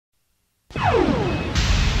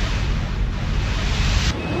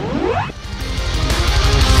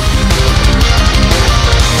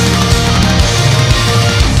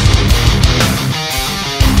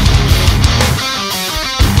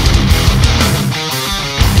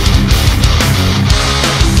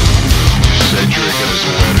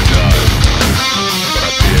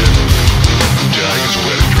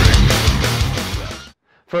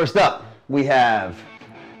First up, we have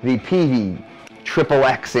the Peavey Triple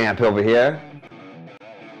X amp over here.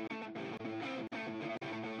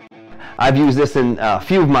 I've used this in a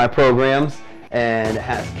few of my programs, and it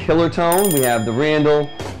has killer tone. We have the Randall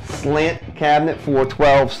Slant Cabinet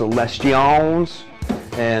 412 Celestions,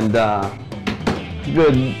 and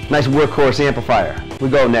good, nice workhorse amplifier. We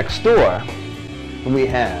go next door, and we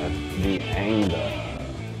have the Angler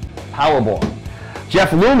Powerball.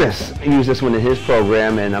 Jeff Loomis used this one in his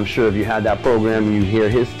program, and I'm sure if you had that program, you hear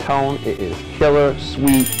his tone. It is killer,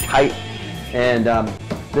 sweet, tight, and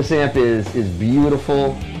this amp is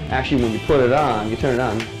beautiful. Actually, when you put it on, you turn it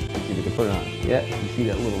on. Let's see if you can put it on. Yeah, you see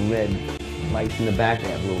that little red lights in the back. They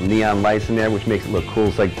have little neon lights in there, which makes it look cool.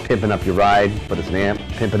 It's like pimping up your ride, but it's an amp,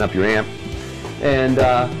 pimping up your amp. And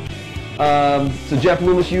so Jeff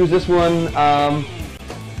Loomis used this one.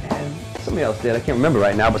 Somebody else did, I can't remember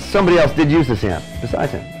right now, but somebody else did use this amp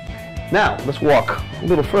besides him. Now, let's walk a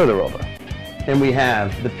little further over. And we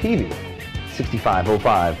have the Peavey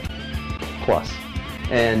 6505 Plus.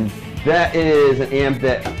 And that is an amp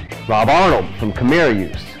that Rob Arnold from Chimera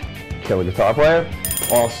used. Killer guitar player.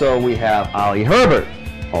 Also, we have Oli Herbert,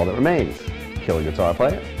 All That Remains, killer guitar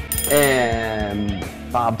player. And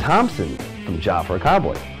Bob Thompson from Job for a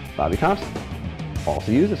Cowboy, Bobby Thompson,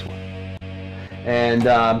 also used this one. And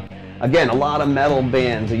again, a lot of metal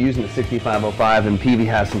bands are using the 6505, and Peavey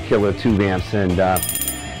has some killer tube amps. And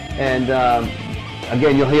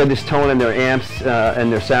again, you'll hear this tone in their amps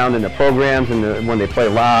and their sound in their programs, and when they play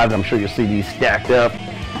live, I'm sure you'll see these stacked up.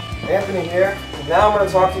 Anthony here. Now I'm going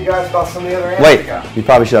to talk to you guys about some of the other amps we got. You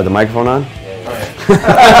probably should have the microphone on.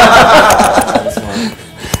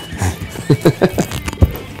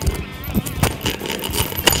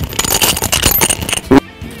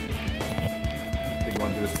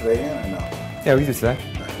 Yeah, we can do today.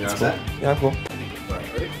 You know cool. Yeah, cool.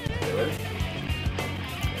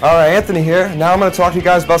 All right, Anthony here. Now I'm going to talk to you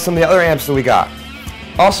guys about some of the other amps that we got.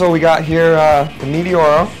 Also, we got here the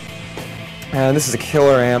Meteoro, and this is a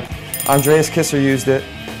killer amp. Andreas Kisser used it,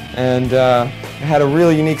 and it had a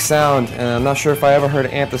really unique sound, and I'm not sure if I ever heard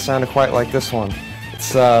an amp that sounded quite like this one.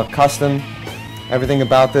 It's custom. Everything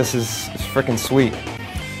about this is freaking sweet.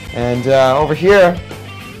 And over here,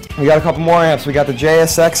 we got a couple more amps. We got the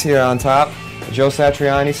JSX here on top, the Joe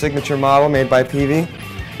Satriani signature model made by Peavey.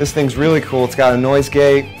 This thing's really cool. It's got a noise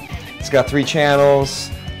gate, it's got 3 channels,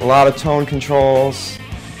 a lot of tone controls.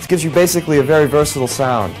 It gives you basically a very versatile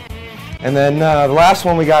sound. And then the last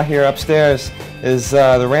one we got here upstairs is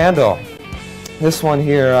the Randall. This one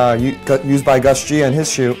here used by Gus G on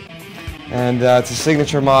his shoot. And it's a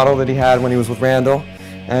signature model that he had when he was with Randall.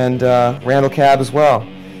 And Randall cab as well.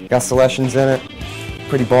 Got Celestions in it.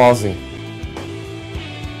 Pretty ballsy.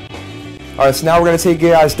 Alright, so now we're going to take you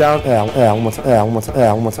guys down.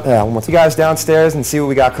 You guys downstairs and see what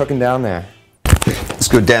we got cooking down there. Let's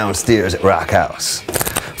go downstairs at Rock House.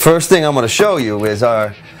 First thing I'm going to show you is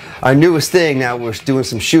our newest thing. Now we're doing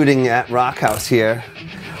some shooting at Rock House here.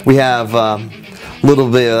 We have a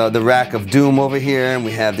little bit of the Rack of Doom over here, and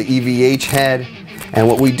we have the EVH head. And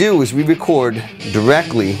what we do is we record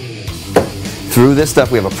directly through this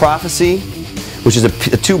stuff. We have a Prophecy, which is a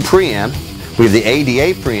tube preamp. We have the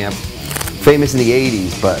AD8 preamp, famous in the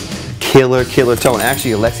 80s, but killer tone.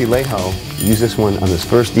 Actually, Alexi Laiho used this one on his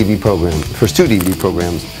first DVD program, first 2 DVD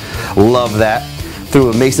programs. Love that.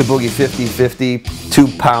 Through a Mesa Boogie 5050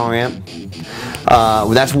 tube power amp.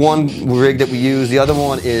 That's one rig that we use. The other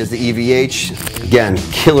one is the EVH. Again,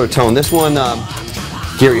 killer tone. This one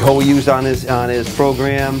Gary Hoey used on his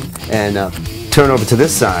program. And turn over to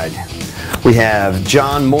this side. We have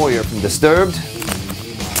John Moyer from Disturbed.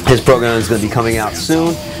 His program is going to be coming out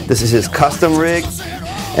soon. This is his custom rig,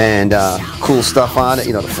 and cool stuff on it.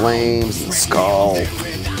 You know, the flames, the skull,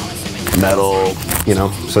 metal. You know,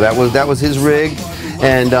 so that was his rig.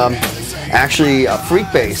 And actually,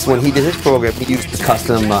 Freakbass, when he did his program, he used the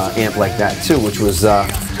custom amp like that too, which was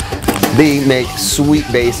they make sweet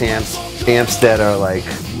bass amps that are like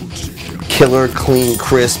killer, clean,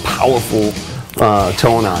 crisp, powerful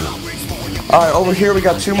tone on them. Alright, over here we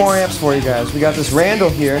got 2 more amps for you guys. We got this Randall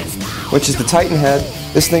here, which is the Titan head.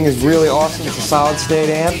 This thing is really awesome. It's a solid state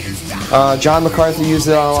amp. John McCarthy used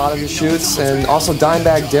it on a lot of his shoots, and also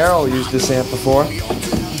Dimebag Darrell used this amp before.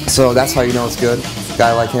 So that's how you know it's good.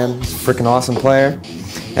 guy like him. He's a freaking awesome player.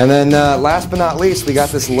 And then last but not least, we got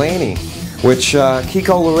this Laney, which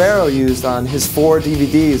Kiko Loureiro used on his 4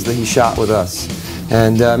 DVDs that he shot with us.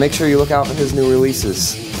 And make sure you look out for his new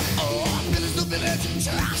releases.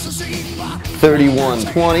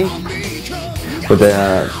 3120 with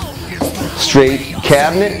a straight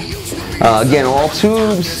cabinet. Again, all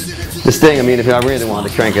tubes. This thing, I mean, if I really wanted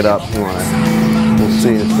to crank it up, we'll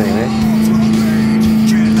see this thing, eh?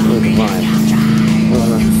 Look at mine.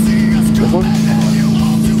 This one?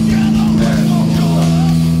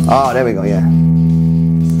 Oh, there we go, yeah.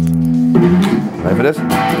 Ready for this?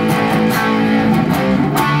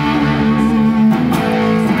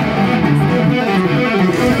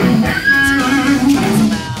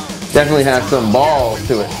 Definitely has some balls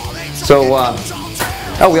to it. So,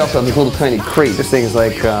 oh, we also have this little tiny crate. This thing is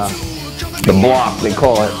like the block, they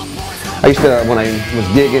call it. I used to, when I was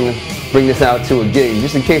gigging, bring this out to a gig,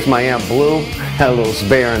 just in case my amp blew, had a little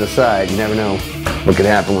spare on the side. You never know what could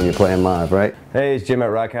happen when you're playing live, right? Hey, it's Jim at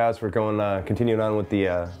Rock House. We're going, continuing on with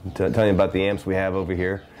the, telling you about the amps we have over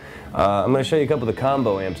here. I'm going to show you a couple of the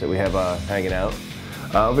combo amps that we have hanging out.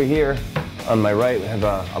 Over here, on my right, we have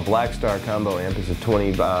a Black Star combo amp. It's a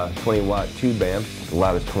 20 watt tube amp. It's the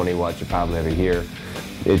loudest 20 watts you probably ever hear.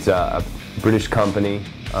 It's a British company.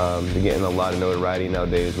 They're getting a lot of notoriety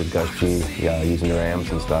nowadays with Gus G using their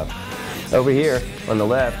amps and stuff. Over here on the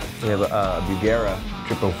left, we have a Bugera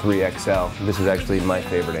 333 XL. This is actually my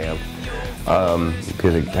favorite amp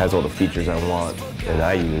because it has all the features I want and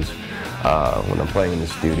I use when I'm playing in the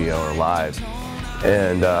studio or live.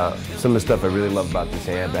 And some of the stuff I really love about this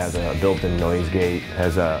amp, it has a built-in noise gate,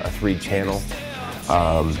 has a 3-channel.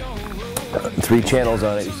 3 channels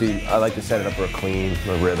on it. You see, I like to set it up for a clean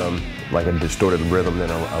rhythm, like a distorted rhythm, then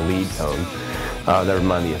a lead tone. That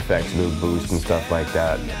remind the effects, move, boost, and stuff like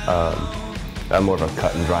that. I'm more of a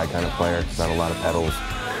cut and dry kind of player. It's not a lot of pedals.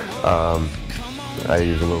 I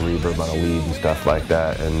use a little reverb on a lead and stuff like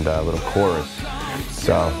that, and a little chorus.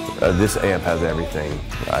 So this amp has everything.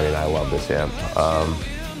 I mean, I love this amp.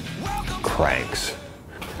 Cranks.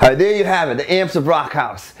 All right, there you have it, the amps of Rock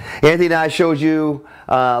House. Anthony and I showed you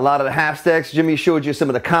a lot of the half stacks. Jimmy showed you some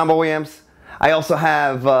of the combo amps. I also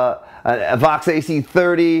have a Vox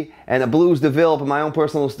AC30 and a Blues DeVille in my own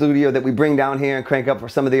personal studio that we bring down here and crank up for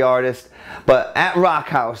some of the artists. But at Rock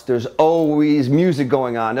House, there's always music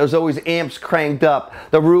going on. There's always amps cranked up.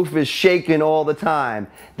 The roof is shaking all the time.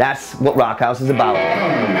 That's what Rock House is about.